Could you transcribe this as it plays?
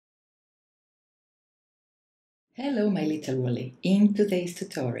Hello my little woolly. In today's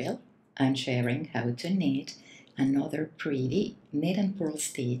tutorial I'm sharing how to knit another pretty knit and purl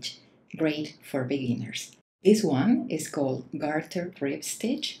stitch great for beginners. This one is called Garter Rib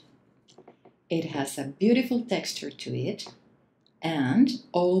stitch. It has a beautiful texture to it, and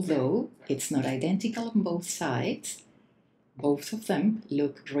although it's not identical on both sides, both of them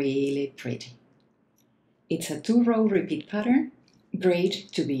look really pretty. It's a 2-row repeat pattern, great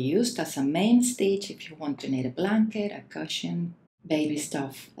to be used as a main stitch if you want to knit a blanket, a cushion, baby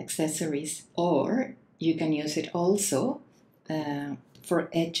stuff, accessories, or you can use it also for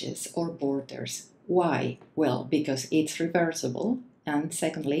edges or borders. Why? Well, because it's reversible, and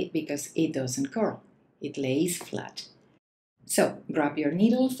secondly, because it doesn't curl. It lays flat. So grab your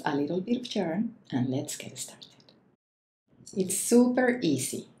needles, a little bit of yarn, and let's get started. It's super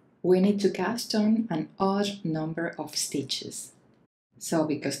easy. We need to cast on an odd number of stitches. So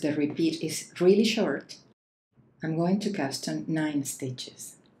because the repeat is really short, I'm going to cast on 9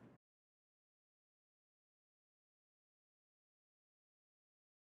 stitches.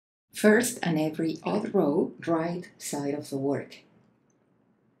 First and every odd row, right side of the work.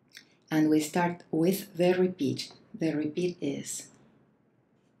 And we start with the repeat. The repeat is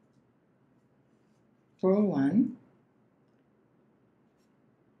purl 1,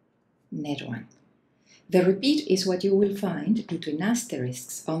 knit 1. The repeat is what you will find between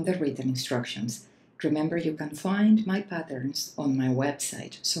asterisks on the written instructions. Remember, you can find my patterns on my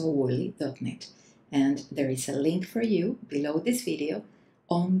website, sowoolly.net, and there is a link for you below this video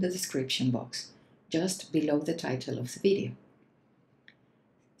on the description box, just below the title of the video.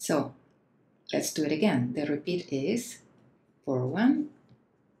 So, let's do it again. The repeat is purl 1,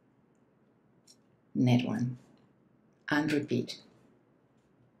 knit 1, and repeat.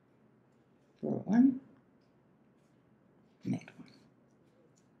 Purl 1, knit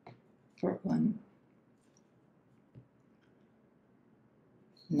 1, purl 1,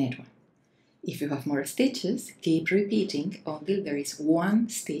 knit 1. If you have more stitches, keep repeating until there is 1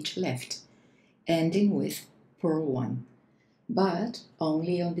 stitch left, ending with purl 1. But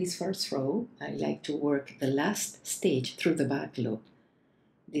only on this first row, I like to work the last stitch through the back loop.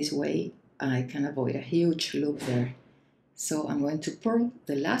 This way I can avoid a huge loop there. So I'm going to purl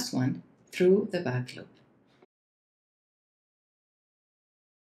the last one through the back loop.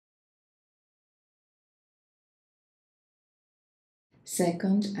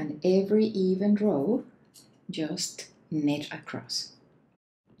 Second and every even row, just knit across.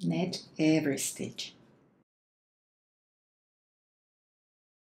 Knit every stitch.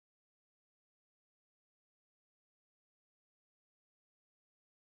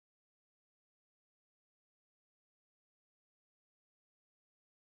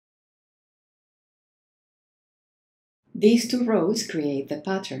 These 2 rows create the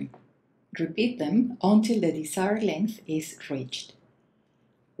pattern. Repeat them until the desired length is reached.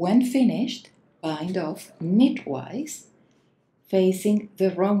 When finished, bind off knitwise, facing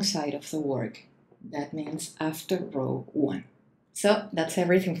the wrong side of the work. That means after row 1. So that's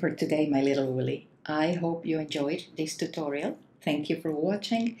everything for today, my little woolly. I hope you enjoyed this tutorial. Thank you for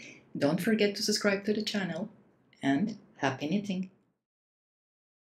watching. Don't forget to subscribe to the channel, and happy knitting!